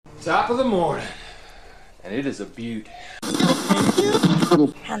Top of the morning, and it is a beaut.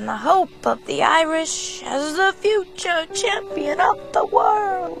 And the hope of the Irish as the future champion of the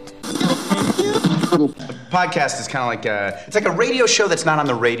world. A podcast is kind of like it's like a radio show that's not on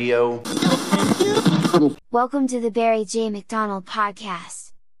the radio. Welcome to the Barry J. McDonald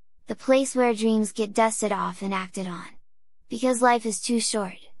Podcast. The place where dreams get dusted off and acted on. Because life is too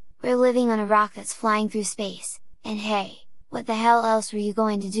short. We're living on a rock that's flying through space, and hey, what the hell else were you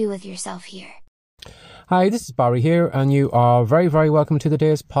going to do with yourself here? Hi, this is Barry here, and you are very, very welcome to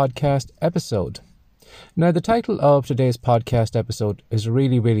today's podcast episode. Now, the title of today's podcast episode is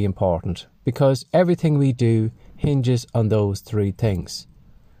really, really important, because everything we do hinges on those three things.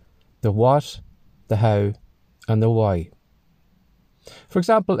 The what, the how, and the why. For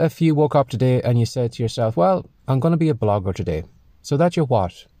example, if you woke up today and you said to yourself, well, I'm going to be a blogger today. So that's your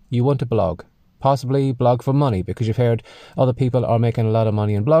what. You want to blog. Possibly blog for money because you've heard other people are making a lot of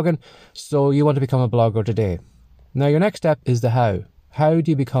money in blogging. So you want to become a blogger today. Now your next step is the how. How do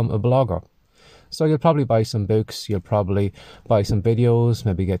you become a blogger? So you'll probably buy some books. You'll probably buy some videos,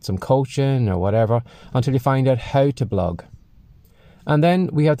 maybe get some coaching or whatever until you find out how to blog. And then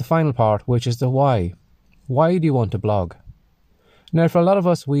we have the final part, which is the why. Why do you want to blog? Now for a lot of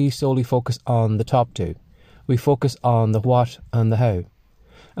us, we solely focus on the top two. We focus on the what and the how.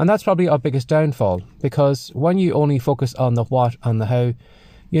 And that's probably our biggest downfall, because when you only focus on the what and the how,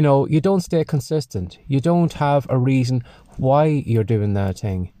 you don't stay consistent. You don't have a reason why you're doing that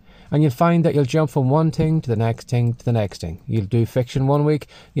thing. And you'll find that you'll jump from one thing to the next thing to the next thing. You'll do fiction one week,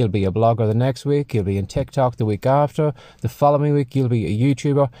 you'll be a blogger the next week, you'll be in TikTok the week after, the following week you'll be a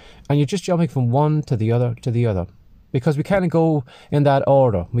YouTuber, and you're just jumping from one to the other to the other. Because we kind of go in that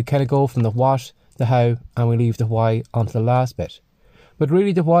order. We kind of go from the what, the how, and we leave the why onto the last bit. But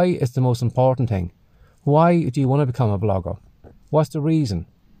really the why is the most important thing. Why do you want to become a blogger? What's the reason?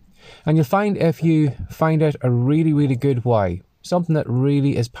 And you'll find if you find out a really, really good why, something that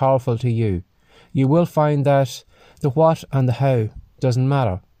really is powerful to you, you will find that the what and the how doesn't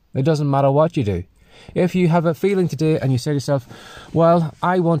matter. It doesn't matter what you do. If you have a feeling today and you say to yourself, well,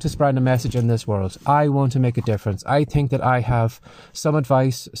 I want to spread a message in this world. I want to make a difference. I think that I have some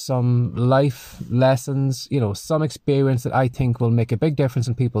advice, some life lessons, some experience that I think will make a big difference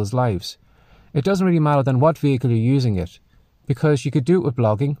in people's lives. It doesn't really matter then what vehicle you're using it, because you could do it with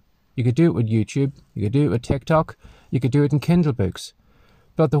blogging, you could do it with YouTube, you could do it with TikTok, you could do it in Kindle books.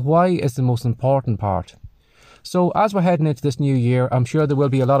 But the why is the most important part. So as we're heading into this new year, I'm sure there will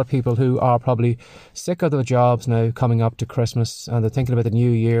be a lot of people who are probably sick of their jobs now coming up to Christmas, and they're thinking about the new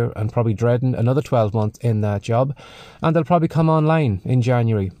year and probably dreading another 12 months in that job. And they'll probably come online in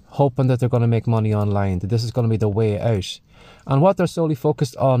January, hoping that they're going to make money online, that this is going to be the way out. And what they're solely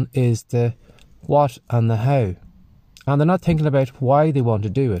focused on is the what and the how. And they're not thinking about why they want to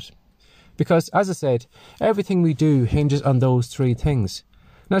do it. Because, as I said, everything we do hinges on those three things.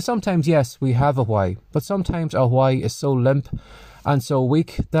 Now, sometimes, yes, we have a why, but sometimes our why is so limp and so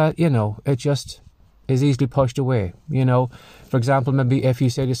weak that, it just is easily pushed away. For example, maybe if you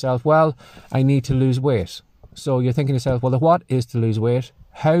say to yourself, well, I need to lose weight. So you're thinking to yourself, well, the what is to lose weight?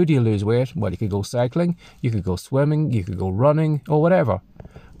 How do you lose weight? Well, you could go cycling, you could go swimming, you could go running or whatever.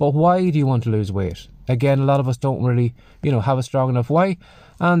 But why do you want to lose weight? Again, a lot of us don't really, have a strong enough why.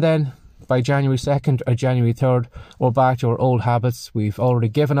 And then by January 2nd or January 3rd, we're back to our old habits. We've already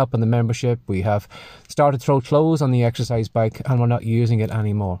given up on the membership. We have started to throw clothes on the exercise bike and we're not using it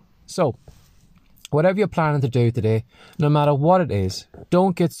anymore. So, whatever you're planning to do today, no matter what it is,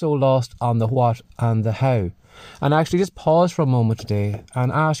 don't get so lost on the what and the how. And actually just pause for a moment today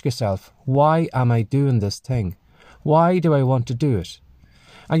and ask yourself, why am I doing this thing? Why do I want to do it?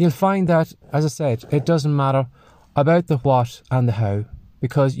 And you'll find that, as I said, it doesn't matter about the what and the how,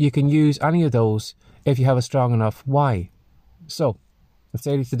 because you can use any of those if you have a strong enough why. So, let's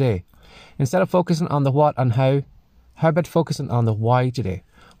say it today. Instead of focusing on the what and how about focusing on the why today?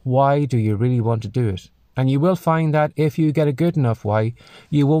 Why do you really want to do it? And you will find that if you get a good enough why,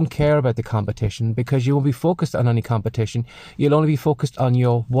 you won't care about the competition because you won't be focused on any competition. You'll only be focused on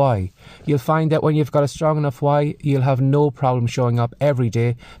your why. You'll find that when you've got a strong enough why, you'll have no problem showing up every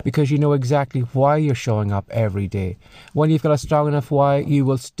day because you know exactly why you're showing up every day. When you've got a strong enough why, you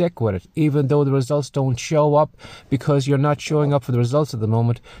will stick with it, even though the results don't show up because you're not showing up for the results at the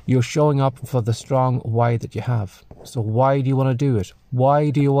moment. You're showing up for the strong why that you have. So why do you want to do it?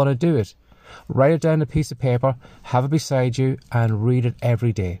 Why do you want to do it? Write it down on a piece of paper, have it beside you, and read it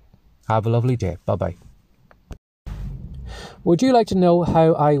every day. Have a lovely day. Bye-bye. Would you like to know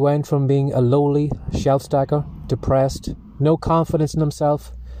how I went from being a lowly shelf stacker, depressed, no confidence in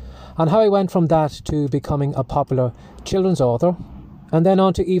himself, and how I went from that to becoming a popular children's author and then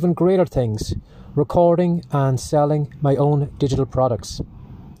on to even greater things, recording and selling my own digital products.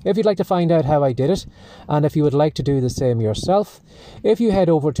 If you'd like to find out how I did it, and if you would like to do the same yourself, if you head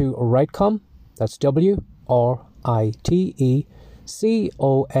over to Writecom, that's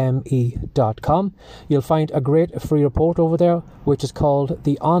WRITECOME.com, you'll find a great free report over there, which is called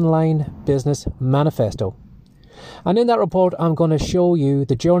the Online Business Manifesto. And in that report, I'm going to show you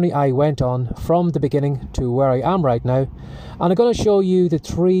the journey I went on from the beginning to where I am right now. And I'm going to show you the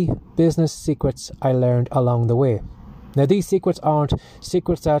 3 business secrets I learned along the way. Now, these secrets aren't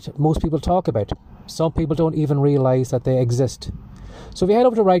secrets that most people talk about. Some people don't even realise that they exist. So if you head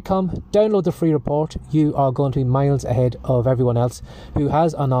over to Writecom, download the free report, you are going to be miles ahead of everyone else who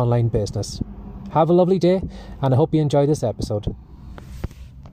has an online business. Have a lovely day, and I hope you enjoy this episode.